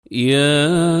يا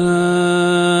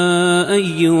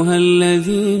أيها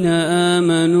الذين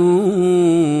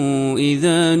آمنوا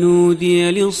إذا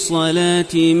نودي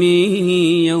للصلاة من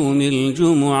يوم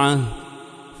الجمعة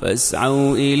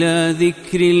فاسعوا إلى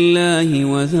ذكر الله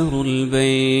وذروا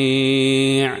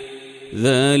البيع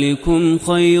ذلكم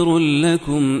خير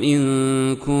لكم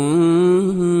إن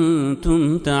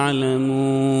كنتم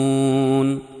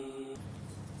تعلمون.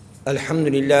 الحمد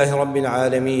لله رب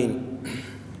العالمين،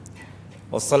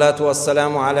 والصلاة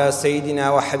والسلام على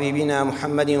سيدنا وحبيبنا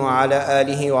محمد وعلى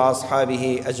آله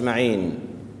وأصحابه أجمعين.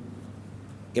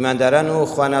 ئیمانداران و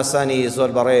خواناسانی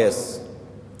زۆر بەڕێز،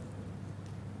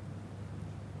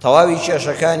 تەواوی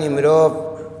کێشەکانی مرۆڤ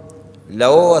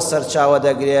لەوەوە سەرچاوە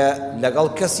دەگرێت لەگەڵ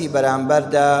کەسی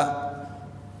بەرامبەردا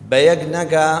بە یەک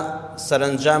نەگا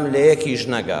سەرنجام لە یەکیش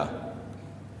نەگا.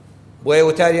 بۆیە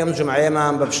وتاری ئەم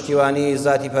جومعەیەمان بە پشتیوانی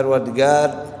ذاتی پەروەردگار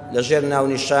لەژێر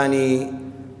ناونیشانی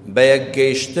بە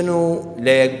یەکگەیشتن و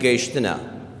لە یەکگەیشتنە.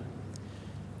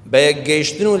 بە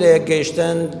یەکگەیشتن و لە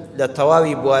یەکگەیشتن لە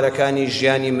تەواوی بوارەکانی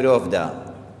ژیانی مرۆڤدا.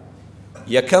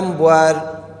 یەکەم بوار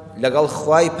لەگەڵ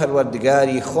خوای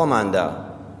پەروەردگاری خۆماندا.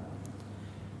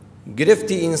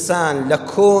 گرفتی ئینسان لە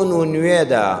کۆن و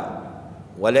نوێدا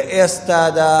و لە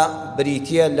ئێستادا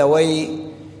بریتیە لەوەی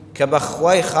کە بە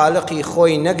خوای خالقی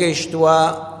خۆی نەگەیشتووە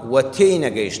و تێی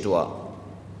نەگەیشتووە.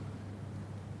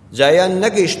 جایان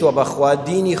نەگەیشتووە بەخوا،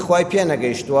 دینی خوای پێ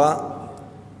نەگەیشتووە،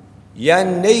 یان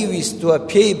نەیویستووە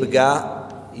پێی بگا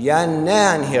یان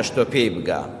نەیان هێشتووە پێی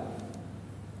بگا.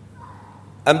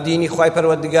 ئەم دینی خوای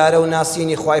پەروەردگارە و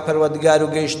ناسینی خوای پەروەردگار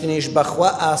و گەیشتنیش بەخوا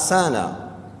ئاسانە.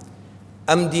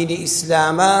 ئەم دینی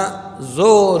ئیسلامە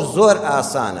زۆر زۆر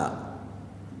ئاسانە.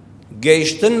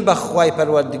 گەیشتن بە خوای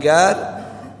پەروەردگار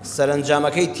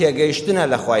سەرنجامەکەی تێگەیشتنە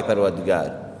لە خوای پەروەردگار.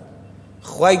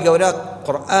 خوای گەورە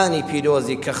قورئانی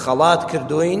پیرۆزی کە خەڵات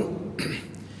کردوین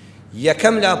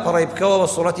یەکەم لاپەڕەی بکەوە بە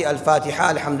سوورەتی ئەلفاتیحە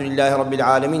الحەمدولله رب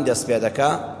العالمین دەست پێ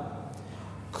دەکا.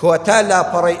 کۆتا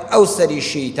لاپەڕەی ئەو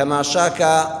سەریشی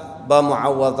تەماشاکە بە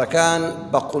معەوەذەکان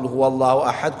بە قول هو الله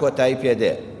ئەحەد کۆتایی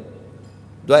پێدێ.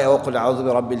 دوای ئەوە قل أعوذ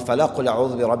برب الفلق قل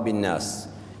أعوذ برب الناس.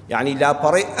 یعنی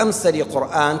لاپەڕەی ئەم سەری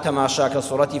قورئان تەماشاکە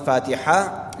سوورەتی فاتیحە،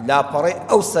 لاپەڕەی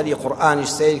ئەو سەری قورئانیش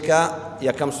سەیرکە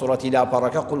یەکەم سوورەتی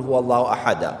لاپەڕەکە قل هو الله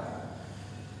ئەحەدە.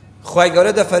 خوای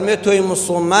گەورە دەفەرمێت تۆی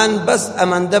موسڵمان بەس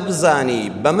ئەمەندە بزانی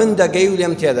بە من دەگەی و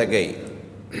لێم تێدەگەی.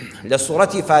 لە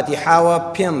سوورەتی فاتیحاوە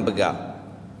پێم بگە.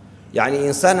 یعنی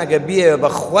ئینسان ئەگە بیەوێ بە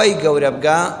خوای گەورە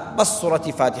بگا بەس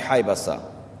سوورەتی فاتیحای بەسە.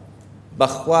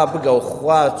 بەخوا بگە و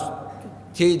خوا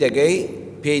تێی دەگەی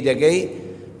پێی دەگەی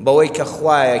بەوەی کە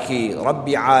خوایەکی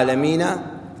ڕەبی عالەمینە،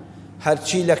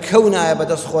 هەرچی لە کەونایە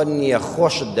بەدەست خۆ نییە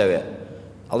خۆشت دەوێت.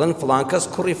 ئەڵێن فڵان کەس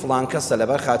کوڕی فڵان کەسە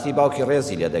لەبەر خاتری باوکی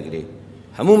ڕێزی لێ دەگری.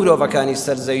 هەموو مرۆڤەکانی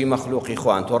سەرزەوی مەخلوقی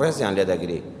خوان تۆ ڕێزیان لێ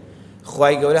دەگری.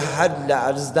 خوای گەورە هەر لە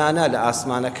ئەرزدانە لە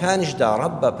ئاسمانەکانیشدا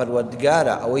ڕەبە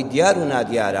پەروەردگارە، ئەوەی دیار و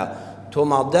نادیارە. تۆ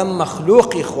مادەم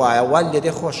مەخلوقی خوایە وا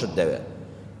لێدێ خۆشت دەوێت،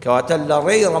 کەواتە لە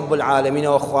ڕێی ڕەب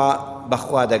العالەمینەوە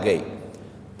بەخوا دەگەی.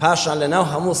 پاشان لەناو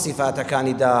هەموو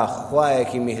سیفاتەکانیدا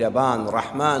خوایەکی میهرەبان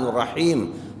ڕەحمان و ڕەحیم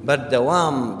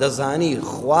بەردەوام دەزانی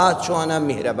خوا چۆنە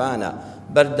میهرەبانە،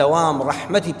 بەردەوام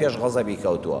ڕەحمەتی پێش غەزەبی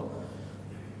کەوتووە.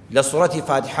 لە سوورەتی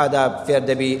فاتیحادا فێر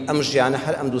دەبی ئەم ژیانە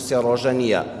هەر ئەم دوو سێ ڕۆژە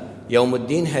نییە. یەوم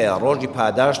الدین هەیە، ڕۆژی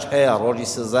پاداشت هەیە، ڕۆژی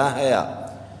سزا هەیە.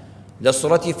 لە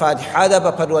سوورەتی فاتیحادا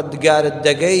بە پەروەردگارت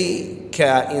دەگەی کە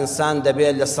ئینسان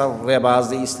دەبێت لەسەر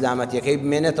ڕێبازی ئیسلامەتیەکەی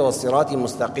بمێنێتەوە سیڕاتی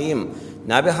مستەقیم،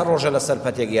 نابێ هەر ڕۆژە لەسەر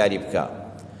پەتێک یاری بکە.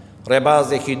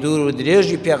 ڕێبازێکی دوور و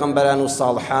درێژی پێغەمبەران و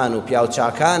ساڵحان و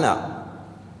پیاوچاکانە.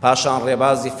 پاشان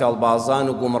ڕێبازی فێڵبازان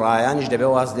و گومڕایانیش دەبێ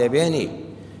واز لێبێنی.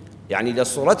 یعنی لە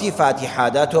سوورەتی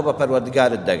فاتیحادا تۆ بە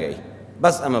پەروەردگارت دەگەی،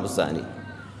 بەس ئەمە بزانی.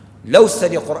 لەو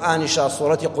سەری قورئانیشا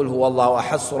سوورەتی قل هو الله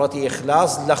ئەحەد سوورەتی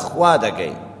ئیخلاص لە خوا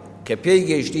دەگەی کە پێی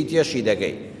گەیشتی تێشی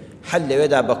دەگەی. هەر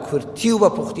لەوێدا بە کورتی و بە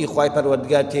پوختی خوای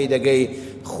پەروەردگار تێی دەگەی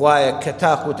خوایە کە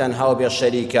تاق و تەنها و بێ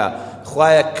شەریکە،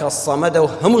 خوایە کە سەمەدە و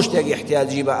هەموو شتێک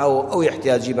احتیاجی بە ئەو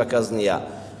احتیاجی بە کەس نییە،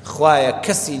 خوایە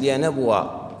کەسی لێ نەبووە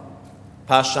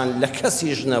پاشان لە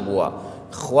کەسیش نەبووە،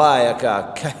 خوایەکە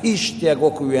کە هیچ شتێک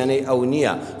وەکو وێنەی ئەو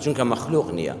نییە چونکە مەخلوق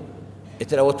نییە.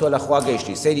 ئیتر ئەوە تۆ لە خوا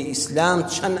گەیشتی. سەیری ئیسلام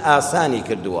چەند ئاسانی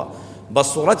کردووە. بە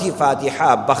سوورەتی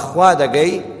فاتیحە بەخوا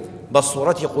دەگەی، بە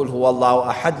سوورەتی قل هو الله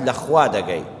ئەحەد لە خوا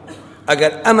دەگەی.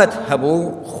 ئەگەر ئەمەت هەبوو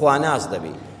خواناز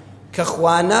دەبی، کە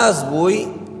خواناز بووی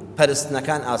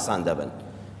پەرستنەکان ئاسان دەبن.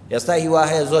 ئێستا هیوا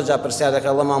هەیە زۆر جا پرسیار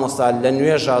دەکات وڵا مامۆستا لە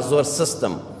نوێژە زۆر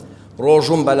سستم،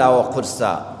 ڕۆژوم بەلاوە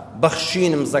قورسە،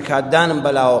 بەخشینم زەکاتدانم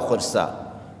بەلاوە قورسە.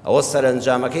 ئەوە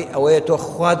سەرنجامەکەی ئەوەیە تۆ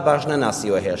خوات باش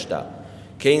نەناسیوە هێشتا،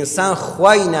 کە ئینسان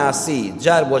خوای ناسی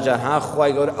جار بۆ جار ها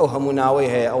خوای گەورە ئەو هەموو ناوەی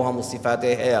هەیە ئەو هەموو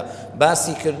سیفاتەی هەیە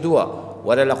باسی کردووە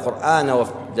وەرە لە قورئانەوە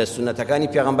لە سونەتەکانی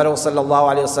پێغەمبەرەوە صلی الله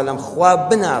علیه وسلم خوا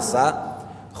بناسە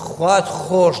خوات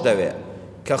خۆش دەوێت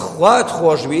کە خوات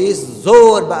خۆشویست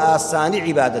زۆر بە ئاسانی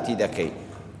عیبادەتی دەکەی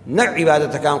نەک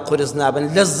عیبادەتەکان قورس نابن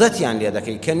لەزەتیان لێ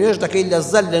دەکەی کە نوێژ دەکەی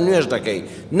لەزەت لە نوێژ دەکەی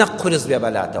نەک قورس بێ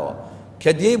بەلاتەوە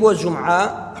کە دێی بۆ جومعە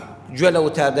گوێ لە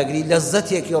وتار دەگری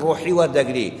لەزەتێکی ڕۆحی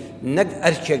وەردەگری نەک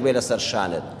ئەرکێک بێ لەسەر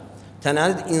شانت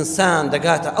تەنانەت ئینسان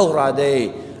دەگاتە ئەو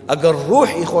ڕادەیە ئەگەر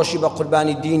ڕوحی خۆشی بە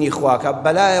قوربانی دینی خواکە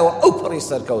بەلایەوە ئەو پڕی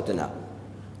سەرکەوتنە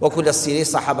وەکو لە سیرەی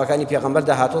سەحابەکانی پێغەمبەر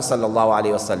داهاتوە صلی الله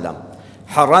عليه وسلم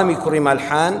حەڕامی کوڕی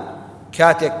مەلحان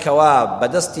کاتێک کەوا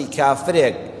بەدەستی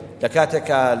کافرێک لە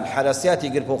کاتێکە حەرەسیاتی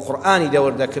گرت و قورئانی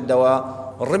دەوردەکردەوە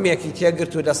ڕمێکی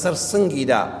تێگرت و لەسەر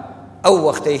سنگیدا ئەو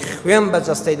وەختەی خوێن بە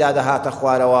جەستەیدا دەهاتە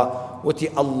خوارەوە وتی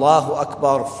الله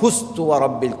ئەکبەر فزت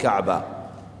وەڕەبی الکەعبە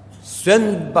سوێن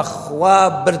بەخوا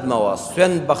بردمەوە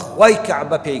سوێن بەخوای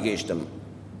کەعبە پێی گەیشتم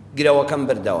گرەوەکەم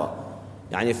بردەوە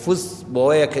یعنی فوز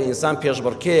بۆیە کە ئینسان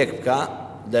پێشبڕکەیەک بکە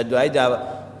لە دوایدا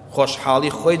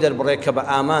خۆشحاڵی خۆی دەربڕێ کە بە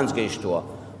ئامانج گەیشتووە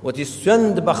وتی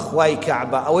سوێند بەخوای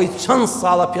کەعبە ئەوەی چەند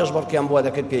ساڵە پێشبڕکەیان بۆ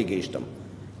دەکرد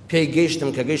پێی گەیشتم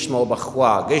کە گەیشتمەوە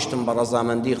بەخوا گەیشتم بە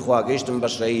ڕەزامەندی خوا گەیشتم بە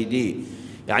شەهیدی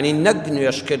یعنی نەک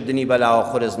نوێشکردنی بەلاوە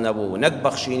خورز نەبوو نەک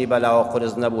بەخشینی بەلاوە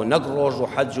خورز نەبوو نەک ڕۆژ و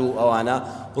حەج و ئەوانە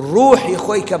ڕوحی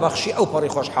خۆی کە بەخشی ئەو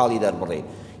پەڕی خۆشحاڵی دەربڕێ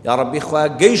یا ڕەبی خوا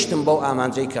گەیشتم بەو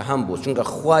ئامانجەی کە هەم بوو چونکە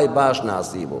خوای باش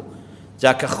ناسی بوو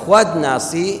جاکە خواد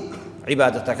ناسی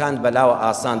عیبادەتەکان بەلاوە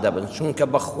ئاسان دەبن چونکە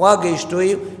بەخوا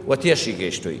گەیشتووی و تێشی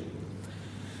گەیشتووی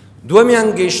دووەمیان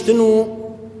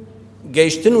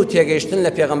گەیشتن و تێگەیشتن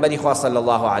لە پێغەمبەری خوا صلی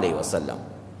الله عليه وسلم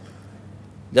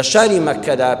لە شاری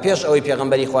مەککەدا پێش ئەوەی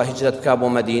پێغەمبەری خوا هیجرەت بکا بۆ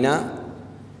مەدینە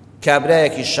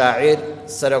کابرایەکی شاعیر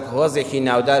سەرۆک هۆزێکی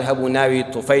ناودار هەبوو ناوی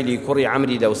توفەیلی کوڕی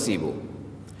عەمری دەوسی بوو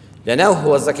لەناو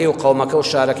هۆزەکەی و قەومەکە و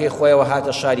شارەکەی خۆیەوە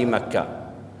هاتە شاری مەککە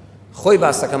خۆی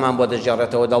باسەکەمان بۆ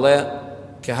دەجێڕێتەوە دەڵێ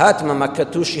کە هاتمە مەککە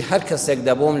تووشی هەر کەسێک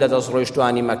دەبووم لە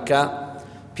دەستڕۆیشتوانی مەککە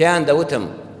پێیان دەوتم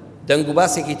دەنگ و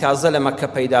باسێکی تازە لە مەککە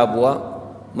پەیدا بووە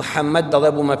محەممەد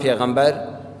دەڵێ بوومە پێغەمبەر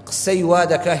قسەی وا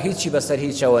دەکا هیچی بەسەر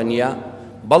هیچەوە نییە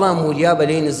بەڵام وریا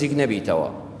بەلێی نزیک نەبیتەوە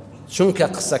چونکە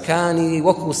قسەکانی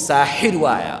وەکو ساحر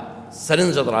وایە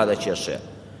سەرنجت ڕادەکێشێ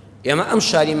ئێمە ئەم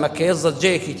شاری مەککەیە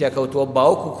زەجەیەکی تێکەوتووە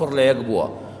باوک و کوڕ لە یەک بووە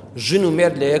ژن و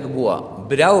مێرد لە یەک بووە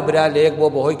برا و برا لە یەک بووە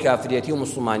بەهۆی کافرەتی و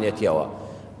موسڵمانیەتیەوە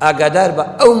ئاگادار بە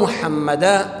ئەو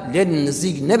محەممەدە لێ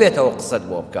نزیک نەبێتەوە قسەت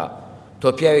بۆ بکە تۆ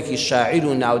پیاوێکی شاعیر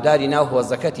و ناوداری ناو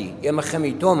هۆزەکەتی ئێمە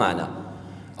خەمی تۆمانە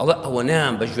ئەڵێ ئەوە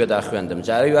نان بە گوێدا خوێندم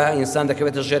جارەی وایە ئینسان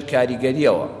دەکەوێتە ژێر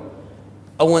کاریگەریەوە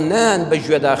ئەوە نان بە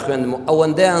گوێدا خوێندم و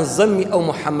ئەوەندەیان زەمی ئەو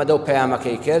محەممەدە و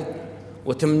پەیامەکەی کرد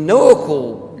وتم نەوەکو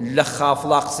لە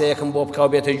خافڵا قسەیەکم بۆ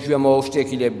بکاو بێتە گوێمەوە و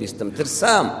شتێکی لێ بیستم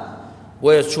ترسام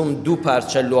بۆیە چوم دوو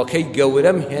پارچە لۆکەی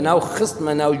گەورەم هێنا و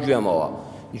خستمە ناو گوێمەوە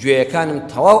گوێیەکانم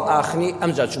تەواو ئاخنی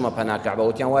ئەمجا چوومە پەنا کەعبە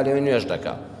وتیان وا لەوێ نوێژ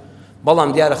دەکا بەڵام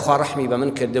دیارە خوا ڕەحمی بە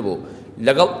من کردبوو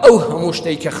لەگەڵ ئەو هەموو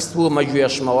شتەی کە خستبوومە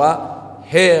گوێشمەوە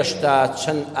هێشتا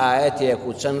چەند ئاەتێک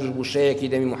و چەند ڕبوشەیەکی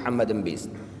دەمی محەممەدم بیست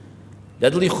لە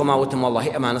دڵی خۆما وتم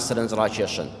وەڵڵاهی ئەمانە سەرنج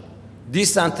ڕاکێشن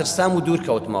دیسان ترسام و دوور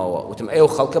کەوتمەوە وتم ئێوە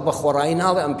خەڵکە بە خۆڕایی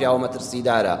ناڵێ ئەم پیاوە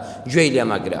مەترسیدارە گوێی لێ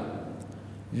مەگرە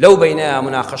لەو بەینەیە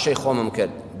مناقەشەی خۆمم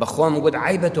کرد بە خۆم گوت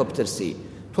عیبە تۆ بترسی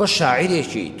تۆ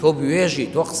شاعیرێکی تۆ بوێژی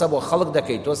تۆ قسە بۆ خەڵک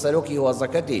دەکەی تۆ سەرۆکی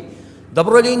هۆزەکەتی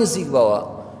دەبڕۆ لێی نزیک بەوە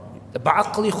بە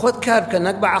عەقڵی خۆت کار بکە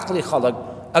نەک بە عەقڵی خەڵک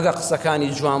ئەگەر قسەکانی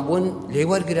جوان بوون لێی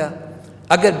وەرگرە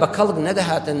ئەگەر بە کەڵک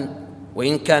نەدەهاتن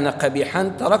وإن كان قبيحا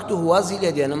تركته وازی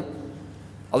لێ دێنم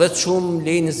ئەڵێ چووم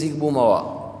لێی نزیک بوومەوە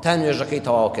تا نوێژەکەی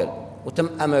تەواو کرد وتم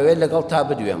ئەمەوێت لەگەڵ تا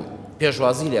بدوێم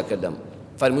پێشوازی لێ کردم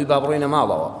فەرمووی با بڕۆینە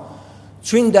ماڵەوە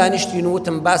چوین دانیشتین و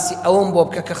وتم باسی ئەوم بۆ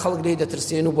بکە کە خەڵک لێی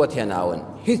دەترسێن و بۆ تێناون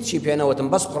هیچی پێ نەوتم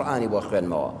بەس قورئانی بۆ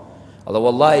خوێنمەوە ئەڵێ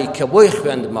وەڵڵی کە بۆی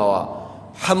خوێندمەوە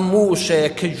هەموو شەیە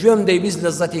کە گوێم دەیبیست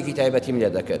لەزەتێکی تایبەتیم لێ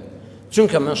دەکرد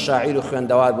چونکە من شاعیر و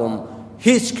خوێندەوار بووم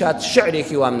هیچ کات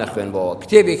شعرێکی وام نەخوێنبەوە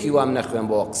کتێبێکی وام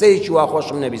نەخوێنبەوە قسەیەکی وا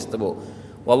خۆشم نەبیست بوو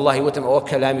والله وتم ئەوە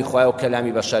کەلامی خوایە و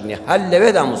کەلامی بەشەر نییە هەر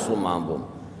لەوێدا موسڵمان بووم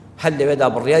هەر لەوێدا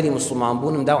بڕیاری موسڵمان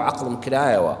بوونم دا و عەقڵم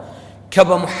کرایەوە کە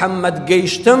بە محەممەد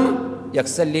گەیشتم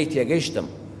یەکسەر لێی تێگەیشتم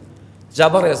جا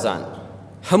بەڕێزان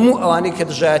هەموو ئەوانەی کە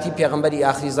دژایەتی پێغەمبەری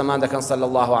ئاخری زەمان دەکەن صلی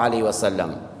الله عليه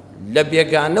وسلم لە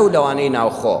بێگانە و لەوانەی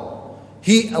ناوخۆ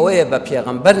هی ئەوەیە بە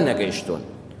پێغەمبەر نەگەیشتون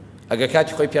ئەگە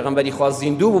کاتی خۆی پێغەمبەری خوا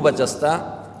زیندوو بوو بەجەستە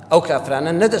ئەو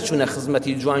کافرانە نەدەچوونە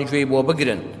خزمەتی جوانگوێی بۆ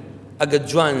بگرن ئەگە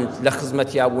جوان لە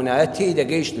خزمەتی یابوونایە تێی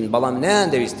دەگەیشتن بەڵام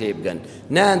نەیاندەویست تێی بگەن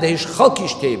نەیاندەهیش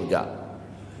خەڵکیش تێی بگا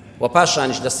و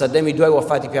پاشانیش لە سەردەمی دوای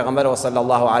وەفاتی پێغەمبەرەوە صلی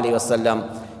الله عليه وسلم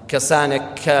کەسانێک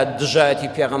کە دژایەتی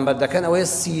پێغەمبەر دەکەن ئەوەیە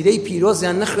سیرەی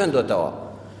پیرۆزیان نەخوێندوتەوە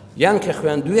یان کە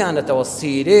خوێندویانەتەوە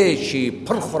سیرەیەکی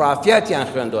پڕ خورافاتیان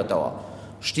خوێندوتەوە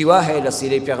شتی وا هەیە لە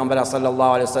سیرەی پێغەمبەر صلی الله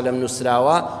علیه وسلم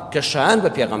نووسراوە کە شایان بە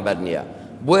پێغەمبەر نییە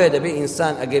بۆیە دەبێت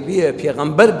ئینسان ئەگە بیە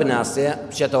پێغەمبەر بناسێ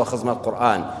بچێتەوە خزمەت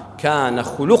قورئان كان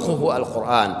خلقه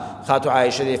القرآن خاتو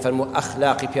عائشة دي فرمو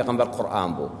أخلاقي پێغەمبەر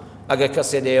قورئان بوو ئەگەر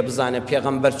کەسێ دەیە بزانە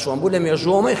پێغەمبەر چۆن بوو لە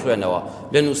مێژووەمەی خوێنەوە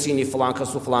لە نووسینی فڵان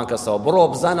کەس و فڵان کەسەوە بڕۆ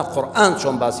بزانە قورئان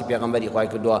چۆن باسی پێغەمبەری خوای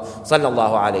کردووە صلی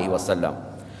الله عليه وسلم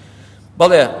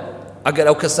بەڵێ ئەگەر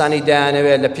ئەو کەسانی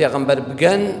دایانەوێت لە پێغەمبەر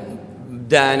بگەن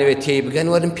دایانەوێت تێی بگەن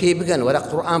وەرن پێی بگەن وەرە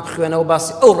قورئان بخوێنەوە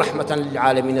باسی ئەو ڕەحمەتەن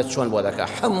للعالەمینە چۆن بۆ دەکا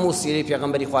هەموو سیرەی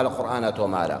پێغەمبەری خوا لە قورئانە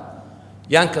تۆمارە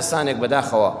یان کەسانێک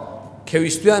بەداخەوە کە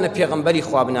ویستویانە پێغەمبەری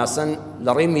خوا بناسن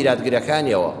لە ڕێی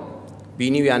میلادگرەکانیەوە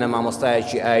بینیویانە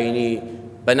مامۆستایەکی ئاینی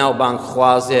بەناو بانک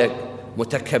خوازێک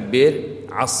متەکەبیر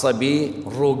عەسەبی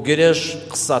ڕووگرش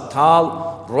قسە تاڵ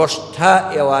ڕۆژ تا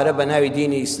ئێوارە بە ناوی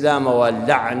دینی ئیسلامەوە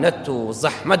لەعنەت و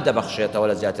زەحمەت دەبەخشێتەوە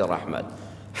لە جیاتی ڕەحمەت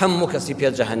هەموو کەسی پێ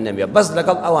جەهەنەمیە بەس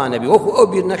لەگەڵ ئەوانە بی وەکو ئەو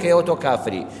بیر نەکەیەوە تۆ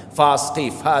کافری فاسقی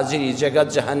فاجری جێگەت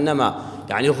جەهەنەمە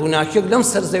یعنی ڕووناکیەک لەم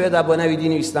سەر زەوێدا بۆ ناوی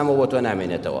دینی ئیسلامەوە بۆ تۆ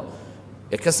نامێنێتەوە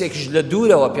کەسێکیش لە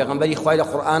دوورەوە پێغەمبەری خوای لە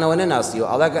قورئانەوە نەناسیوە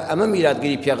ئەڵەگە ئەمە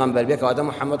میلادگەری پێغەمبەر بێ کەواتە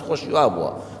محەممەد خۆشی وا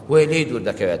بووە بۆیە لێی دوور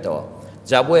دەکەوێتەوە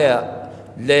جا بۆیە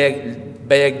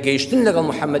بە یەکگەیشتن لەگەڵ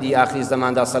محەممەدی ئاخری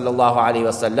زەماندا صلی الله عليه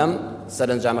وسلم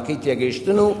سەرنجامەکەی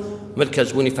تێگەیشتن و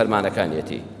ملکەجبوونی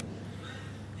فەرمانەکانیەتی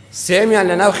سێمیان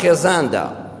لە ناو خێزاندا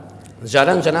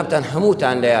جاران جەنابتان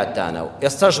هەمووتان لە یادتانە و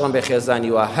ئێستاش ڕەن بێ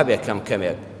خێزانی وا هەبێ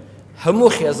کەمێک هەموو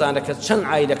خێزانەکە چەند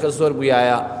عایلەکە زۆر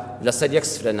بوویایە لەسەر یەک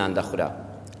سفرە نان دەخورا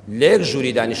لە یەک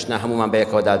ژووری دانیشتنا هەمومان بە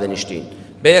یەکەوە دادەنیشتین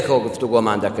بە یەکەوە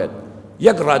گفتوگۆمان دەکرد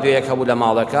یەک ڕادیۆیەک هەبوو لە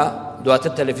ماڵەکە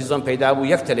دواتر تەلەڤیزۆن پەیدا بوو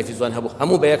یەک تەلەڤیزۆن هەبوو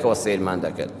هەموو بە یەکەوە سەیرمان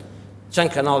دەکرد چەند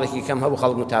کەناڵێکی کەم هەبوو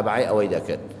خەڵک متابعەی ئەوەی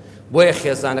دەکرد بۆیە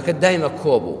خێزانەکە دایمە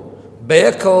کۆبوو بە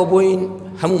یەکەوە بووین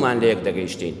هەمومان لە یەک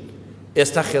دەگەیشتین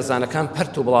ئێستا خێزانەکان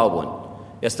پەرت و بڵاو بوون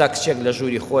ئێستا کچێک لە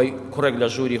ژووری خۆی کوڕێک لە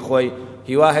ژووری خۆی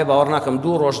هیوا هەیە باوەڕ ناکەم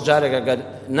دوو ڕۆژ جارێک ئەگەر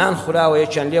نان خوراوە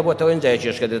یەکیان لێ بۆتەوە ئینجا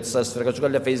چێشکە دێت سەر سفرەکە چونکە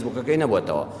لە فەیسبووکەکەی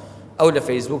نەبووتەوە ئەو لە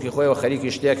فەیسبووکی خۆیەوە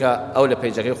خەریکی شتێکە ئەو لە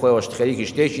پەیجەکەی خۆیەوە خەریکی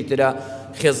شتێکی ترە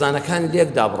خێزانەکان لێک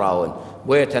دابڕاون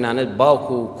بۆیە تەنانەت باوک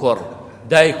و کوڕ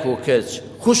دایک و کچ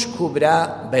خوشک و برا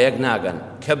بە یەک ناگەن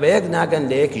کە بە یەک ناگەن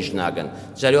لە یەکیش ناگەن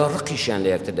جارێوە ڕقیشیان لە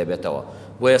یەکتر دەبێتەوە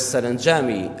بۆیە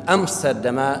سەرنجامی ئەم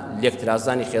سەردەمە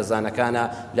لێکترازانی خێزانەکانە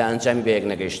لە ئەنجامی بە یەک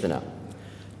نەگەیشتنە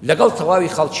لەگەڵ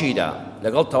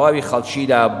تەواوی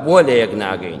خەڵکیدا بۆ لە یەک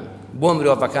ناگەین بۆ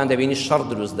مرۆڤەکان دەبینی شەڕ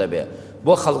دروست دەبێ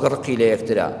بۆ خەڵک ڕقی لە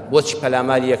یەکترە بۆچی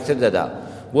پەلاماری یەکتر دەدا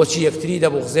بۆچی یەکتری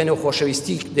دەبوغزێنێ و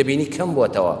خۆشەویستی دەبینی کەم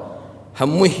بۆتەوە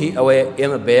هەمووی ئەوەیە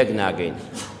ئێمە بە یەک ناگەین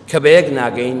کە بە یەک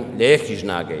ناگەین لە یەکیش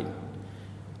ناگەین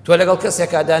تۆ لەگەڵ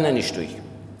کەسێکا دانەنیشتووی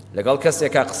لەگەڵ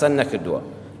کەسێکا قسەن نەکردووە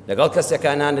لەگەڵ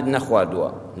کەسێکا نانت نەخواردووە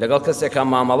لەگەڵ کەسێکا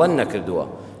مامەڵەن نەکردووە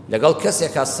لەگەڵ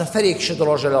کەسێکا سەفەرێکیشت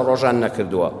ڕۆژە لە ڕۆژان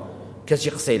نەکردووە کەچی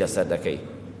قسەی لەسەر دەکەی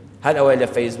هەر ئەوەی لە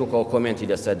فەیسبووکەوە کۆمنتی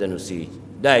لەسەر دەنووسی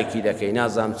دایکی دەکەی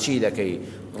نازام چی دەکەی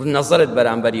نەزەرت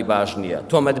بەرامبەری باش نییە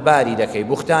تۆمەتباری دەکەی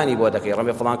بوختانی بۆ دەکەی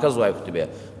ڕەمێ فڵان کەس وای کوتبێ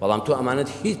بەڵام تۆ ئەمانەت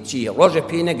هیچی ڕۆژە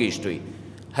پێی نەگەیشتووی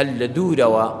هەل لە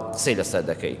دوورەوە قسەی لەسەر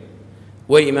دەکەی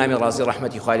وەی ئیمامی ڕازی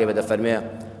ڕەحمەتی خوای لێ بەدەفەرمێ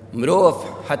مرۆڤ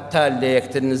حتا لە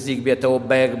یەکتر نزیک بێتەوە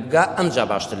بە یەک بگا ئەمجا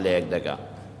باشتر لە یەک دەگا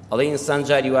ئەڵێ ئینسان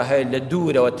جاری وا هەیە لە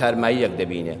دوورەوە تارمایی یەک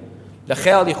دەبینێ لە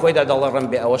خەیاڵی خۆیدا دەڵێ ڕەن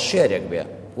بێ ئەوە شێرێک بێ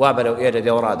وا بەرەو ئێرە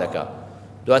دێ و ڕادەکا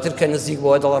دواتر کە نزیک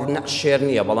بەوە دەڵێ شێر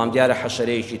نییە بەڵام دیارە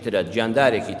حەشەرەیەکی ترە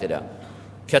گیاندارێکی ترە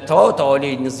کە تەواو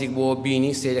تەواوی نزیک بۆ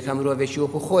بینی سیرەکە مرۆڤێکی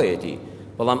وەکو خۆیەتی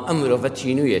بەڵام ئەم مرۆڤە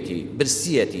تینوویەتی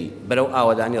برسیەتی بەرەو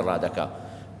ئاوەدانی ڕادەکا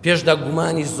پێشدا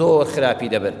گومانی زۆر خراپی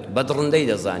دەبێت بە دڕندەی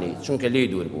دەزانی چونکە لێی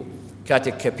دوور بوو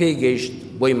کاتێک کە پێی گەیشت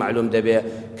بۆی معلوم دەبێ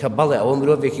کە بەڵێ ئەوە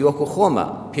مرۆڤێکی وەکو خۆمە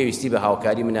پێویستی بە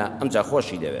هاوکاری منە ئەمجا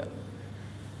خۆشی دەوێت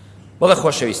بەڵێ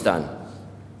خۆشەویستان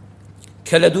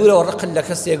کە لە دوورەوە ڕقل لە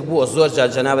کەسێک بووە زۆر جار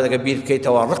جەنابەت ئەگە بیر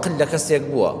بکەیتەوە ڕقل لە کەسێک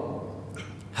بووە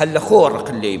هەل لە خۆ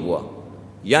ڕقل لێی بووە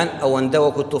یان ئەوەندە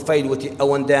وەکو توفەیل وتی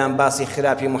ئەوەندەیان باسی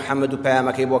خراپی محەممەد و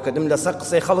پەیامەکەی بۆ کردم لەسەر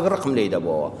قسەی خەڵک ڕقم لێی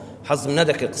دەبەوە حەزم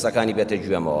نەدەکرد قسەکانی بێتە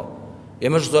گوێمەوە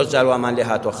ئێمەش زۆر جار وامان لێ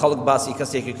هاتووە خەڵک باسی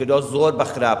کەسێکی کردەوە زۆر بە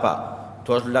خراپە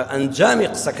تۆش لە ئەنجامی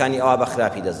قسەکانی ئەوە بە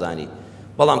خراپی دەزانی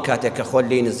بەڵام کاتێک کە خۆت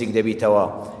لێی نزیک دەبیتەوە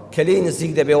کە لێی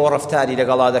نزیک دەبێەوە ڕەفتاری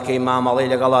لەگەڵا دەکەی مامەڵەی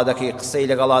لەگەڵا دەکەی قسەی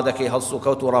لەگەڵا دەکەی هەڵسو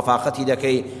کەوت و ڕەفاقەتی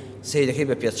دەکەی سەی دەکەی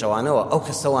بە پێچەوانەوە ئەو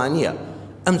کەسەوانیە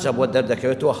ئەمجا بۆ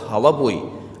دەردەکەوێتەوە هەڵە بووی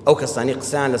ئەو کەسانی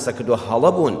قسەیان لەسەر کردووە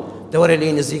هەڵە بوون دەوەرە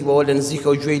لێی نزیک بەوە لە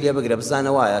نزیکەوە گوێی لێ بگرە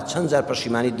بزانە وایە چەند جار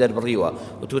پەشیمانی دەربڕیوە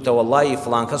وتوتە وەڵڵی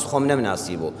فڵان کەس خۆم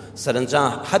نەمناسی بوو سەرنجام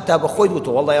حتا بە خۆی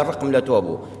وتە وەڵڵی ڕقم لە تۆ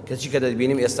بوو کەچی کە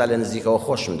دەبینیم ئێستا لە نزیکەوە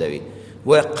خۆشم دەوی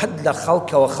بۆیە قەت لە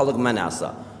خەڵکەوە خەڵک مەناسە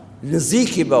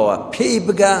نزیکی بەوە پێی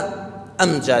بگە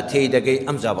ئەمجا تێی دەگەی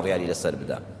ئەمجا بڕیاری لەسەر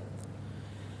بدە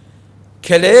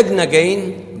کە لە یەک نەگەین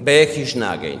بە یەکیش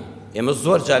ناگەین ئێمە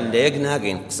زۆر جار لە یەک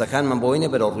ناگەین قسەکانمان بۆی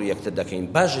نەبەرە ڕوو یەکتر دەکەین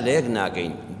باش لە یەک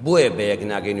ناگەین بۆیە بە یەک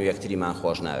ناگەین و یەکتریمان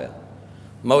خۆش ناوێ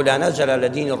مەولانە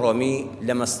جەلالەدین ڕۆمی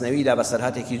لە مەسنەویدا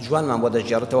بەسەرهاتێکی جوانمان بۆ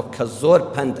دەژێڕێتەوە کە زۆر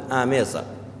پند ئامێزە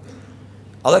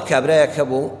ئەڵە کابرایەکە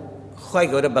بوو خی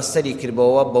گەورە بەسەری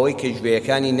کردبەوە بەوەی کە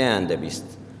گوێیەکانی نەیان دەبیست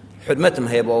حرمەتم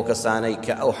هەیە بۆ ئەو کەسانەی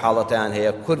کە ئەو حاڵەتیان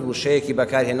هەیە کورد وشەیەکی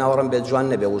بەکارهێناوەڕم بێت جوان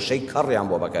نەبێ وشەی کەڕیان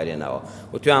بۆ بەکارهێناوە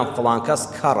وتویان فڵان کەس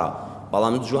کەڕە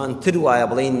بەڵام جوانتر وایە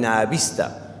بڵێن نابیستە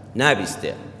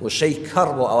نابیستێ وشەی کەڕ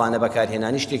بۆ ئەوانە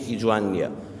بەکارهێنانی شتێکی جوان نییە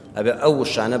ئەبێ ئەو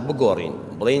وشانە بگۆڕین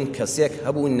بڵێن کەسێک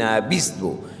هەبوو نابیست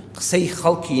بوو قسەی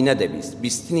خەڵکی نەدەبیست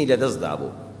بیستنی لەدەستدا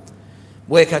بوو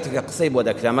بۆیە کاتێکە قسەی بۆ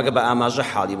دەکرا مەگە بە ئاماژە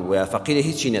حاڵی بووە فەقیرە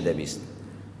هیچی نەدەبیست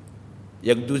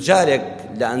یەک دوو جارێک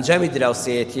لە ئەنجامی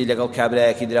دراوسێتی لەگەڵ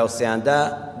کابرایەکی دراوسێیاندا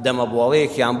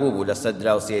دەمەبوڵەیەکیان بوو لەسەر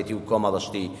دراوسێتی و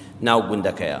کۆمەڵشتی ناو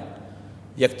گوندەکەیە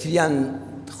یەکتریان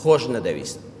خۆش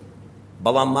نەدەویست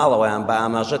بەڵام ماڵەوەیان بە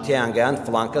ئاماژە تێیانگەیان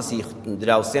فڵان کەسی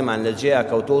دراوسێمان لە جێیە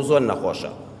کەوتۆ و زۆر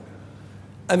نەخۆشە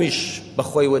ئەمیش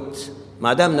بەخۆی وت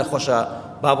مادام نەخۆشە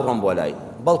با بڕۆم بۆ لای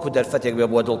بەڵکو دەرفەتێک بێ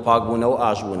بۆ دڵپاک بوونەوە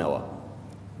ئاژ بوونەوە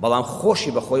بەڵام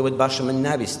خۆشی بەخۆی وت باشە من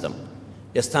نابیستم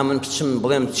ئێستا من بچم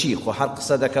بڵێم چی خۆ هەر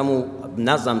قسە دەکەم و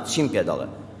نازام چیم پێ دەڵێ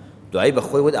دوایی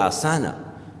بەخۆی وت ئاسانە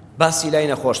باسی لای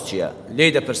نەخۆش چییە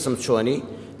لێی دەپرسم چۆنی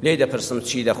لێی دەپرسم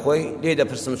چی دەخۆی لێی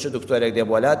دەپرسم چ دکتۆرێک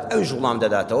دێبۆلات ئەویش وڵام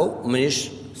دەداتەوە و منیش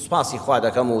سوپاسی خوا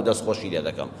دەکەم و دەستخۆشی لێ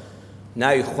دەکەم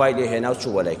ناوی خوای لێ هێنا و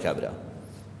چووە لای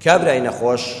کابرای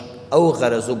نەخۆش ئەو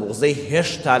غەرەز و بوغزەی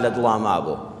هێشتا لە دڵاما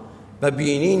بوو بە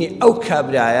بینینی ئەو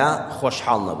کابرایە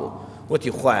خۆشحاڵ نەبوو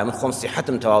وتی خوایە من خۆم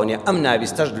سیحەتم تەواو نییە ئەم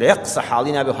نابیستەش لە یەک قسە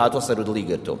حاڵی نابێ و هاتۆ سەر و دڵی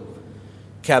گرتوم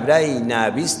کابرای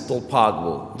نابیست دڵپاک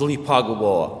بوو دڵی پاک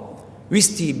بووەوە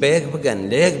ویستی بە یەک بگەن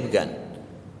لە یەک بگەن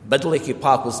بە دڵێکی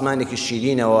پاک و زمانێکی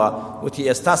شیرینەوە وتی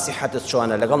ئێستا سیحەتت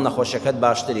چۆنە لەگەڵ نەخۆشەکەت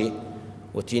باشتری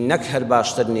وتی نەک هەر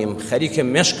باشتر نیم خەریکە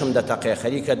مێشکم دەتەقێ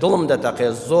خەریکە دڵم دەتەقێ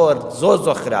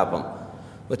زۆر خراپم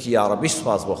وتی یا ڕەبی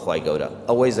سوپاس بۆ خوای گەورە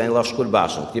ئەوەی زانیڵە شکر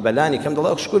باشم وتی بەلانی کەم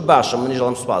دڵێ شکر باشم منیش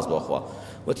دڵم سوپاس بۆ خوا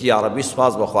وتی یا ڕەبی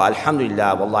سوپاس بۆ خوا الحەمدولله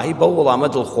وەڵڵاهی بەو وەڵامە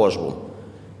دڵخۆش بووم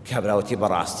کابراوەتی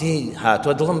بەڕاستی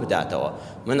هاتووە دڵم بداتەوە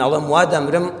من ئەڵێم وا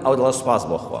دەمرم ئەو دڵە سوپاس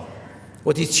بۆ خوا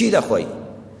وتی چی دەخۆی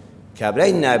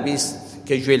کابرای نابیست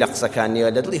کە گوێی لە قسەکان نییە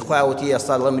لە دڵی خۆیاوتی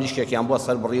ئێستا لە مریشکێکیان بۆ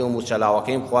سەر بڕیوم و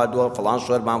چەلاوەکەیم خواردووە فڵان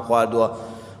شۆربام خواردووە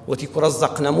وتی کوڕە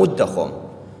زەقنەموت دەخۆم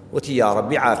وتی یا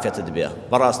ڕەبی عافێتت بێ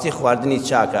بەڕاستی خواردنی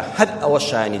چاکە هەر ئەوە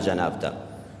شایانی جەنابتە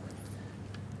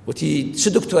وتی چ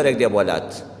دکتۆرێک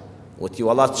دێبۆلات وتی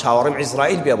وەڵات چاوەڕێم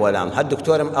عیزرائیل بێ بۆلام هەر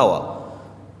دکتۆرم ئەوە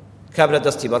کابرا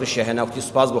دەستی بەڕیشە هێنا وتی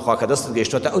سوپاس بخوا کە دەستت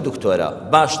گەیشتۆتە ئەو دکتۆرە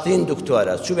باشترین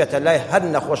دکتۆرە چووبێتە لای هەر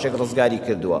نەخۆشێک ڕزگاری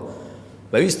کردووە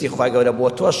بەویستی خوای گەورە بۆ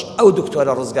تۆش ئەو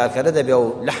دکتۆرە ڕزگارکەرە دەبێ و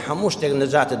لە هەموو شتێک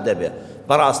نەجاتت دەبێ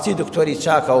بەڕاستی دکتۆری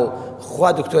چاکە و خوا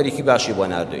دکتۆرێکی باشی بۆ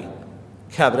ناردووی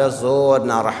کابرا زۆر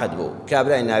ناڕەحەت بوو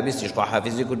کابرای نابیستیش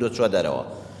خواحافیزی کرد و چوە دەرەوە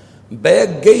بە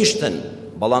یەک گەیشتن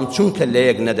بەڵام چونکە لە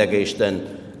یەک نەدەگەیشتن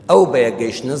ئەو بە یەک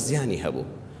گەیشتنە زیانی هەبوو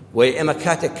وی ئێمە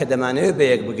کاتێک کە دەمانەوێت بە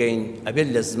یەک بگەین ئەبێت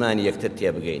لە زمانی یەکتر تێ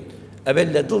بگەین ئەبێت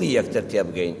لە دڵی یەکتر تێ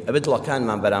بگەین ئەبێت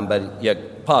دڵەکانمان بەرامبەر یەک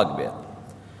پاک بێت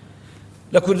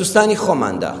لە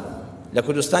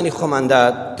کوردستانی خۆماندا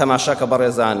تەماشاکە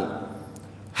بەڕێزان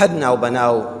هەر ناو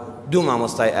بەناو دوو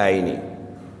مامۆستای ئاینی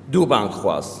دوو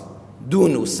بانکخواز دوو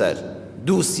نووسەر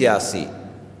دوو سیاسی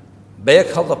بە یەک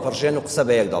هەڵدەپەڕژێن و قسە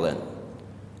بە یەک دەڵێن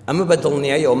ئەمە بە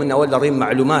دڵنیاییەوە منەوە لە ڕێی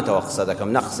معلوماتەوە قسە دەکەم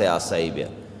نە قسەی ئاسایی بێ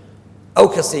ئەو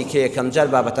کەسێک کە یەکەم جار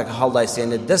بابەتەکە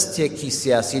هەڵدایسێنێت دەستێکی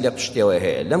سیاسی لە پشتێوە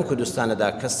هەیە لەم کوردستانەدا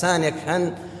کەسانێک هەن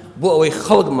بۆ ئەوەی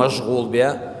خەڵک مەشغوڵ بێ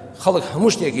خەڵک هەموو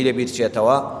شتێکی لێ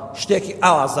بیرچێتەوە شتێکی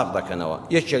ئاوازەق دەکەنەوە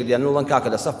یەکێک دێن وڵەن کاکە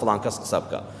لەسەر فڵان کەس قسە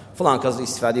بکە فڵان کەس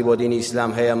ئیسفادی بۆ دینی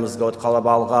ئیسلام هەیە مزگەوت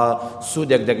قەڵەباڵغا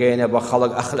سوودێک دەگەێنێ بە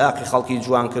خەڵک ئەخلاقی خەڵکی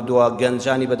جوان کردووە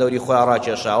گەنجانی بە دەوری خۆیان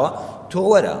ڕاکێشاوە تۆ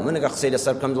وەرە من ئەگە قسەی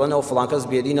لەسەر بکەم دڵێنەوە فڵان کەس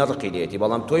بێدینە ڕقی لێتی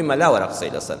بەڵام تۆی مەلا وەرە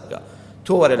قسەی لەسەر بکە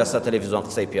تۆ وەرە لەسەر تەلەڤیزیۆن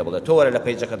قسەی پێ بڵێ تۆ وەرە لە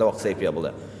پەیجەکەتەوە قسەی پێ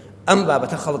بڵێ ئەم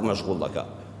بابەتە خەڵک مەشغوڵ دەکە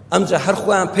ئەمجا هەر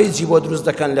خۆیان پەیجی بۆ دروست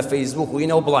دەکەن لە فەیسبوک و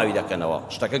ئینەوە بڵاوی دەکەنەوە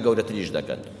شتەکە گەورەتریش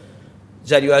دەکەن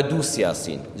جاریوە دوو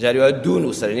سیاسین جاریوە دوو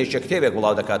نووسەرن یەکێ کتێبێک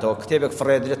بڵاو دەکاتەوە کتێبێک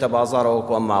فڕێدرێتە بازاڕەوە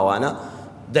کۆم ماوانە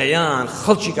دەیان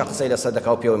خەڵکی کە قسەی لەسەر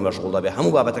دەکا و پێوەی مەشغوڵ دەبێ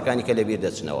هەموو بابەتەکانی کە لەبیر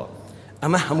دەچنەوە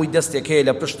ئەمە هەمووی دەستێک هەیە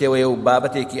لە پشتێوەیە و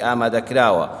بابەتێکی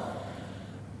ئامادەکراوە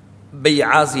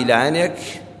بەیعازی لایەنێک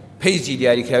پەیجی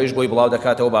دیاریکراویش بۆی بڵاو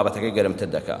دەکاتەوە بابەتەکەی گەرمتر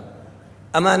دەکات.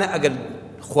 ئەمانە ئەگەر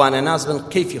خوانەناس بن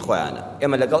کەیفی خۆیانە،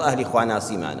 ئێمە لەگەڵ ئەهلی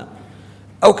خواناسیمانە.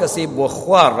 ئەو کەسەی بۆ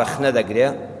خوا ڕەخنە دەگرێ،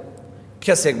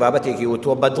 کەسێک بابەتێکی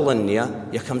وتۆ بەدڵن نییە،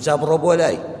 یەکەم جا بڕۆ بۆ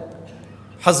لای،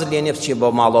 حەزت لێ نییە بچێ بۆ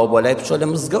ماڵەوە بۆ لای بچۆ لە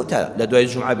مزگەوتە لە دوای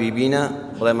جومعە بیبینە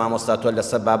بڵێ مامۆستا تۆ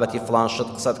لەسەر بابەتی فڵان شت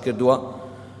قسەت کردووە،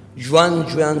 جوان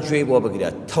جوان گوێی بۆ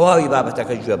بگرێت، تەواوی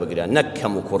بابەتەکە گوێ بگرە، نەک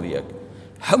کەم و کوڕیەک،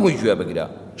 هەمووی گوێ بگرە،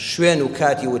 شوێن و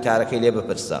کاتی وتارەکەی لێ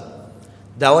بپرسە،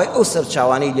 داوای ئەو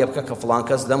سەرچاوانەی لێ بکە کە فڵان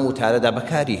کەس لەم وتارەدا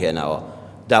بەکاری هێناوە،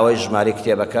 داوای ژمارەی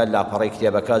کتێبەکە، لاپەڕەی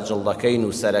کتێبەکە، جڵدەکەی،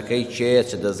 نووسەرەکەی چێ،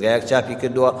 چ دەستگایەک چاپی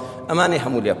کردووە، ئەمانەی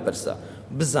هەموو لێ بپرسە،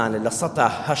 بزانە لە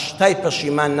 180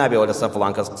 پەشیمان نابێەوە لەسەر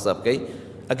فڵان کەس قسە بکەی،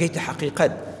 ئەگەیتە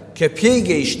حەقیقەت کە پێی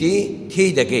گەیشتی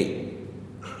تێی دەگەی.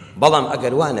 بەڵام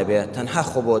ئەگەر وانە بێ تەنها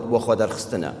خۆ بۆ خۆ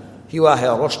دەرخستنە، هیوا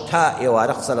هەیە ڕۆژ تا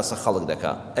ئێوارە قسە لەسەر خەڵک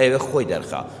دەکا، ئەوێ خۆی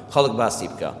دەرخا، خەڵک باسی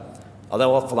بکە،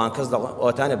 ئەڵێەوە فڵان کەس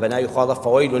ئەوەتانە بەناوی خواڵە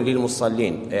فەوەیل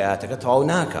للموسەلین، ئاەتەکە تەواو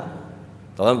ناکە،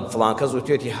 دەڵێن فڵان کەس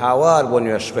وتێتی هاوار بۆ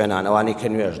نوێژ خوێنان ئەوانەی کە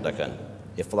نوێژ دەکەن،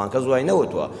 فڵان کەس وای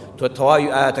نەوتووە، تۆ تەواوی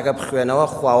ئاەتەکە بخوێنەوە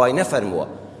خواوای نەفەرمووە،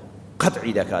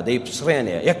 قەتعی دەکا، دەی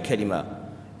پسڕێنێ یەک کەلیمە،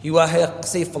 هیوا هەیە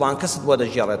قسەی فڵان کەست بۆ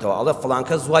دەژێڕێتەوە، ئەڵێ فڵان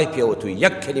کەس وای پێوتووی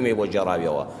یەک کەلیمەی بۆ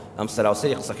جێڕاویەوە، ئەم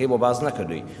سەراوسەری قسەکەی بۆ باز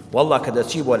نەکردووی، وەڵڵا کە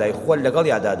دەچی بۆ لای خۆل لەگەڵ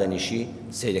یادادەنیشی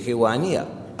سەیرەکەی وانییە،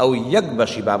 ئەو یەک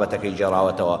بەشی بابەتەکەی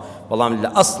جێڕاوەتەوە، بەڵام لە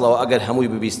ئەسڵەوە ئەگەر هەمووی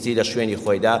ببیستی لە شوێنی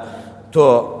خۆیدا تۆ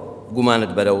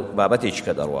گومانت بەرەو بابەتێکی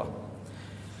کە دەڕوە.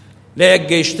 لە یەک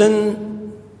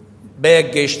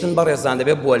گەیشتن بەڕێزان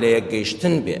دەبێت بۆ لە یەک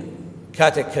گەیشتن بێ،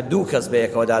 کاتێک کە دوو کەس بە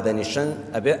یەکەوە دادەنیشن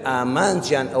ئەبێ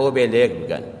ئامانجیان ئەوە بێ لە یەک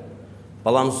بگەن،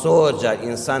 بەڵام زۆر جار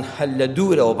ئینسان هەل لە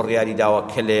دوورەوە بڕیاری داوە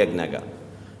کە لە یەک نەگە.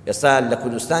 ئێستا لە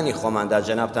کوردستانی خۆماندا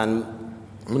جەنابتان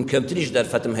من کەمتریش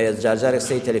دەرفەتم هەیە جارجارێک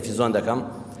سەیری تەلەڤیزۆن دەکەم،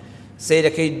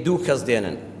 سەیرەکەی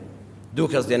دوو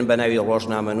کەس دێنن بە ناوی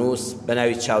ڕۆژنامەنووس، بە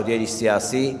ناوی چاودێری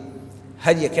سیاسی،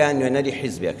 هەر یەکیان نوێنەری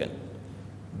حیزبێکن،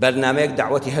 بەرنامەیەک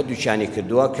دعوەتی هەردووچیانی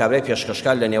کردووە، کابرای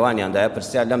پێشکەشکار لە نێوانیاندایە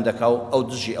پرسیار لەم دەکا و ئەو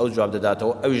دژی ئەو جواب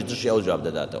دەداتەوە، ئەویش دژی ئەو جواب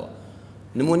دەداتەوە.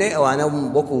 نمونەی ئەوانە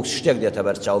وەکو شتێک دێتە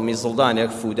بەرچاو،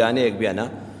 میزڵدانێک فودانەیەک بێنە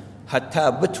هەتا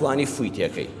بتوانی فوی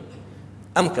تێکەی.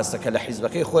 ئەم کەسە کە لە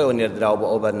حیزبەکەی خۆیەوە نێردراوە بۆ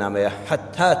ئەو بەرنامەیە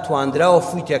هەتا توانراوە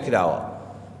فوی تێکراوە،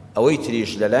 ئەوەی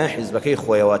تریش لەلایەن حیزبەکەی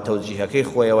خۆیەوە، تەوجیهەکەی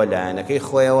خۆیەوە، لایەنەکەی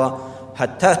خۆیەوە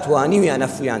هەتا توانیویانە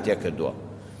فویان تێکردووە.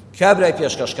 کابرای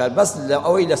پێشکەشکار بەس لە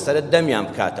ئەوەی لەسەرت دەمیان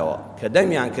بکاتەوە کە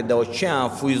دەمیان کردەوە چیان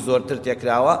فوی زۆرتر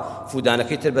تێکراوە،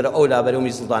 فودانەکەی تر بەرە ئەو لابەرە و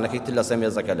میزڵدانەکەی تر لەسەر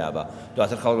مێزەکە لابە،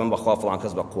 دواتر خەڵک بەخوا فڵان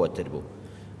کەس بە قووەتر بوو.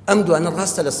 ئەم دوانە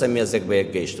ڕاستە لەسەر مێزێک بە یەک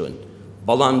گەیشتون،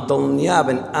 بەڵام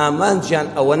دڵنیابن ئامانجیان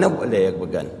ئەوە نەبوو لە یەک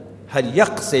بگەن، هەر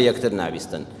یەک قسەی یەکتر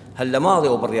ناویستن، هەر لە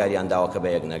ماڵێەوە بڕیاریان داوە کە بە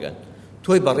یەک نەگەن.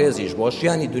 تۆی بەڕێزیش بۆ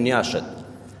ژیانی دنیاشت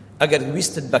ئەگەر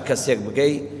ویستت بە کەسێک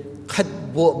بگەی، قەت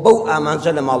بەو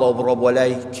ئامانجە لە ماڵەوە بڕۆ بۆ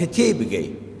لای کە تێی بگەی،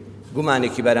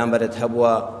 گومانێکی بەرامبەرت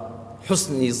هەبووە،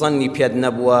 حوسنی زەنی پێت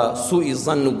نەبووە، سوئی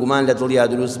زەن و گومان لە دڵیا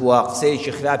دروست بووە،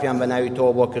 قسەیەکی خراپیان بە ناوی تۆ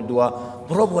بۆ کردووە،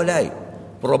 بڕۆ بۆ لای،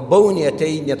 بڕۆ بەو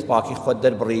نیەتەی نێتپاکی خۆت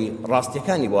دەربڕی،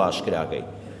 ڕاستیەکانی بۆ ئاشکراکەی.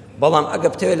 بەڵام ئەگە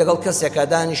بتەوێت لەگەڵ کەسێکا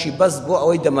دانیشی بەس بۆ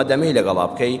ئەوەی دەمەدەمەی لەگەڵا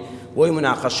بکەی، بۆی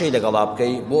مناقەشەی لەگەڵا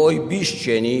بکەی، بۆ ئەوەی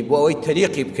بیشتێنی، بۆ ئەوەی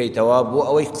تەریقی بکەیتەوە، بۆ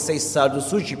ئەوەی قسەی سارد و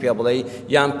سووکی پێ بڵێ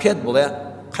یان پێت بڵێ،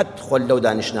 قەت خۆل لەو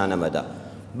دانیشتانە مەدە،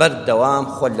 بەردەوام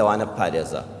خۆل لەوانە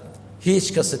پارێزە، هیچ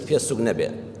کەست پێ سوگ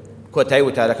نەبێت. کۆتایی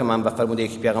وتارەکەمان بە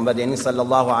فەرمودەیەکی پێغەمبەر دێنی صلی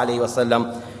الله علیه وسلم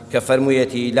کە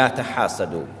فەرموویەتی لا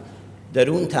تەحاسدوا،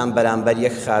 دەروونتان بەرامبەر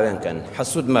یەک خاوێنکەن،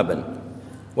 حەسوود مەبن،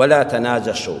 ولا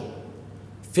تەناجەشوا،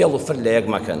 فێڵ و فر لە یەک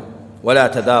مەکەن، ولا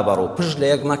تەدابەڕوا، پشت لە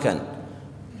یەک مەکەن،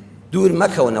 دوور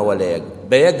مەکەونەوە لە یەک،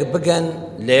 بە یەک بگەن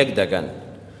لە یەک دەگەن،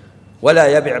 ولا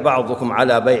يبيع بعضكم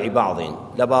على بيع بعض،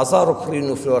 لبازار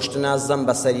كرين وفروشتنا زم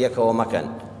بسريك ومكان،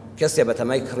 كسي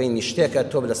بتماي كرين يشتيك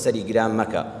توب لسري جرام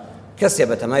مكا، كسي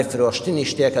بتماي فروشتن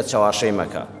يشتيك شواشي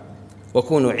مكا.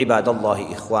 وكونوا عباد الله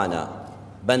إخوانا،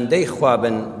 بندي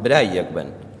خوابن برايك بن،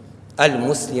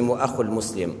 المسلم أخو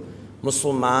المسلم،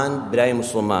 مسلمان براي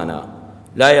مسلمانا،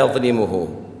 لا يظلمه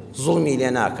ظلمي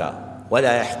لناك،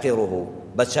 ولا يحقره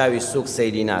بتشاوي السوق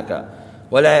سيديناك،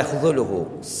 ولا يخذله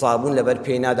صابون لبر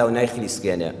بينادا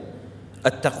ونايخليسكينه.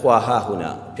 التقوى ها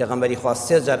هنا، پیغمبری خوا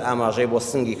سجر اماجه بو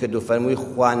سنگی کدو فرموی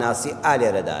خوا ناسی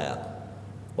آلی ردایا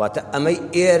واتا امی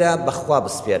ایرا بخوا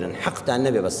بسپیرن حق تا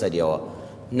نبی بسریوا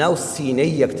ناو سینه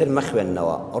یکتر مخوین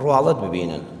نوا روالت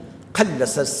ببینن قل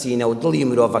سر سینه و دلی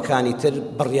مروفکانی تر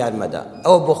بریار مدا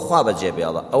او بخوا بجیبی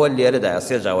الله او اللي ردایا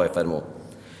سجر وای فرمو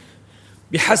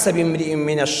بحسب امرئ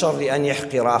من الشر أن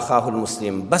يحقر أخاه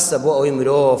المسلم، بس بو أو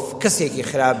مروف كسيكي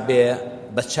خراب به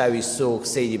بتشاوي السوق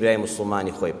سيدي براي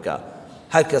مسلماني خويبكا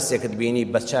هەر کەسێکت بینی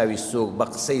بە چاوی سووک بە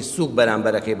قسەی سووک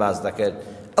بەرامبەرەکەی باز دەکرد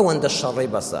ئەوەندە شەڕی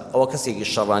بەسە ئەوە کەسێکی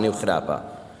شەڕانی و خراپە.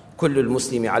 كل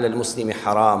المسلم على المسلم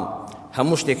حرام،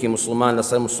 هەموو شتێکی مسلمان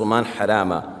لەسەر مسلمان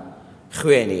حرامە.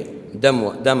 خوێنی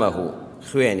دەمەه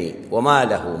خوێنی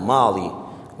ومالەه ماڵی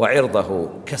وعرضه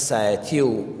کەسایەتی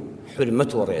و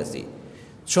حرمەت و ڕێزی.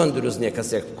 چۆن دروست نییە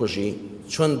کەسێک بکوژی،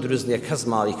 چۆن دروست نییە کەس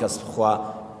ماڵی کەس بخوا،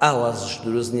 ئاوازش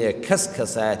دروست نییە کەس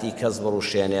کەسایەتی کەس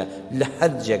بڕوشێنێ لە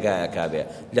هەر جێگایەکا بێ،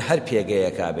 لە هەر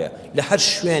پێگەیەکا بێ، لە هەر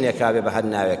شوێنێکا بێ، بە هەر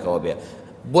ناوێکەوە بێ،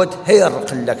 بۆت هەیە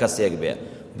ڕقل لە کەسێک بێ،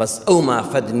 بەس ئەو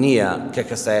مافەد نییە کە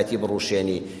کەسایەتی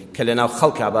بڕوشێنی، کە لەناو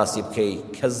خەڵکا باسی بکەی،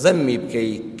 کە زەممی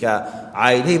بکەی، کە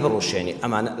عایلەی بڕوشێنی.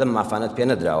 ئەمانە لەم مافانەت پێ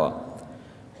نەدراوە.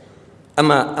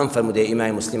 ئەمە ئەم فەرمودەی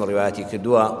ئیمامی موسلیم ڕیواەتی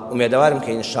کردووە. ومێدەوارم کە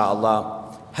ئینشاءالله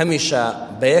هەمیشە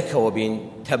بەیەکەوە بین،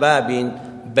 تەبابین،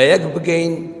 بەیەک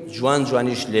بگەین، جوان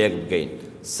جوانیش لە یەک بگەین.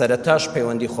 سەرەتاش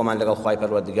پەیوەندی خۆمان لەگەڵ خوای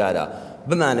پەروەردگارە،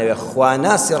 بمانەوێ خوا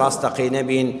ناسی ڕاستەقی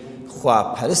نەبین، خوا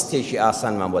پەرستێکی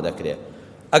ئاسانمان بۆ دەکرێت.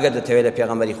 ئەگەر دەتەوێت لە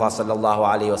پێغەمبەری خوا صلی الله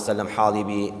علیه وسلم حاڵی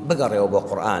بی، بگەڕێەوە بۆ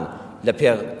قورئان، لە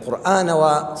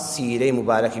قورئانەوە سیرەی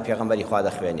مبارەکی پێغەمبەری خوا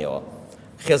دەخوێنیەوە.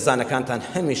 خێزانەکانتان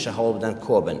هەمیشە هەوڵ بدەن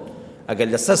کۆبن، ئەگەر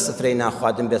لەسەر سفرەی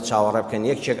ناخوادن بێت چاوەڕێ بکەن،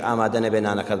 یەکێک ئامادە نەبێ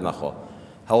نانەکەت مەخۆ.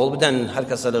 هەوڵ بدەن هەر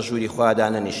کەسە لە ژووری خۆیادا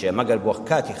نەنیشێ مەگەر بۆ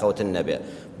کاتی خەوتن نەبێ،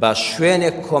 با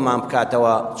شوێنێک کۆمان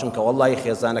بکاتەوە، چونکە وەڵڵی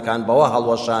خێزانەکان بەوە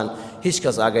هەڵوەشان هیچ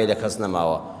کەس ئاگای لە کەس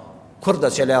نەماوە. کوڕ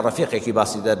دەچێت لای ڕەفیقێکی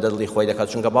باسی دەردڵی خۆی دەکات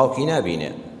چونکە باوکی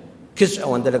نابینێ، کچ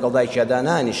ئەوەندە لەگەڵ دایکیادا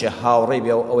نانیشێ هاوڕێی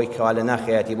بێ و ئەوەی کەوا لە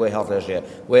ناخەیەتی بۆی هەڵڕێژێ،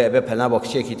 وەیە بێ پەنا بۆ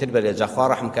کچێکی تر بەرێ جاخوا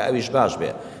ڕەحم کە ئەویش باش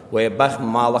بێ، وەیە بەخ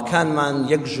ماڵەکانمان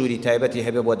یەک ژووری تایبەتی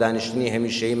هەبێ بۆ دانیشتنی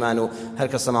هەمیشەیمان و هەر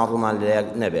کەسەمان ڕوومان لە یەک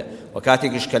نەبێ. و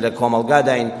کاتێکیش کە لە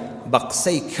کۆمەڵگاداین بە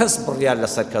قسەی کەس بڕیار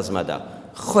لەسەر کەس مەدا،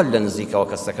 خۆل لە نزیکەوە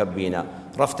کەسەکە ببینە،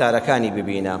 ڕەفتارەکانی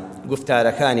ببینە،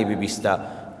 گفتارەکانی ببیستە،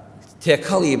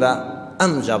 تێکەڵی بە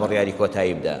ئەمجا بڕیاری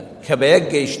کۆتایی بدە کە بە یەک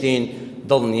گەیشتین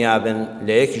دڵنیابن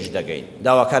لە یەکیش دەگەین.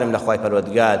 داواکارم لە خوای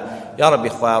پەروەردگار، یا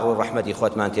ڕەبی خوای ڕوو ڕەحمەتی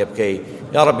خۆتمان تێ بکەی،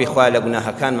 یا ڕەبی خوای لە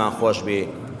گوناهەکانمان خۆش بی،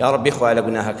 یا ڕەبی خوای لە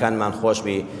گوناهەکانمان خۆش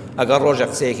بی. ئەگەر ڕۆژە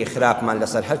قسەیەکی خراپمان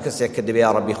لەسەر هەر کەسێک کردبێ،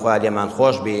 یا ڕەبی خوای لێمان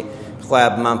خۆش بی، خوای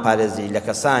بمان پارێزی لە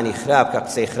کەسانی خراپ کە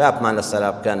قسەی خراپمان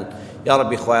لەسەرا بکەن، یا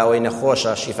ڕەبی خوای ئەوەی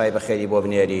نەخۆشە شیفای بەخێری بۆ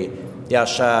بنێری، یا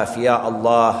شاف یا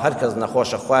الله هەر کەس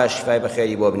نەخۆشە خوای شیفای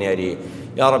بەخێری بۆ بنێری.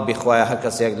 یا ڕەبی خوایە هەر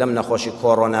کەسێک لەم نەخۆشی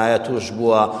کۆڕۆنایە توش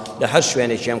بووە لە هەر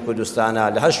شوێنێکی ئەم کوردستانە،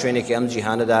 لە هەر شوێنێکی ئەم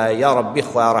جیهانەدا، یا ڕەبی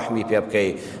خوای ڕەحمی پێ بکەی،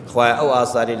 خوای ئەو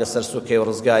ئازاری لەسەر سوکەی و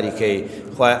ڕزگاری کەی،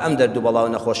 خوای ئەم دەرد و بەڵاو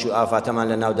نەخۆشی و ئافاتەمان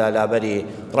لە ناودا لابەری،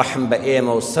 ڕەحم بە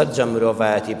ئێمە و سەرجەم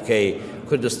مرۆڤایەتی بکەی.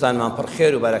 کوردستانمان پڕ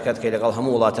خێر و بەرەکەت کەی لەگەڵ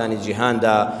هەموو وڵاتانی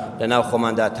جیهاندا، لە ناو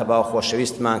خۆماندا تەبا و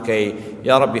خۆشەویستمان کەی.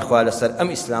 یا ڕەبی خوای لەسەر ئەم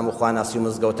ئیسلام و خواناسی و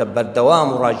مزگەوتە بەردەوام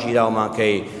و ڕاگیراومان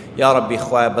کەی. یا ڕەبی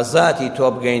خوای بە ذاتی تۆ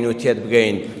بگەین و تێت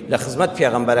بگەین، لە خزمەت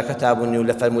پێغەمبەرەکە تابوونی و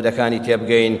لە فەرمودەکانی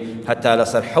تێبگەین، هەتا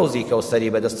لەسەر حەوزی کەوسەری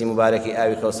بەدەستی مبارەکی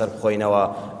ئاوی کەوسەر بخۆینەوە.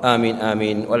 آمین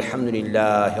آمین والحمد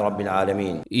لله رب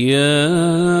العالمين. يا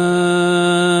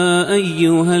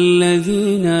أيها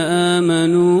الذين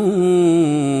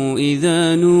آمنوا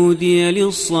إذا نودي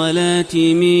للصلاة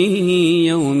من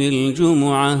يوم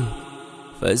الجمعة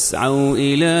فاسعوا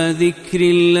إلى ذكر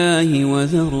الله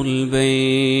وذروا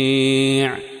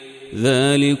البيع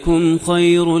ذلكم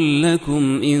خير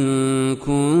لكم إن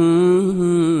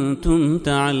كنتم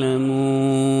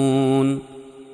تعلمون.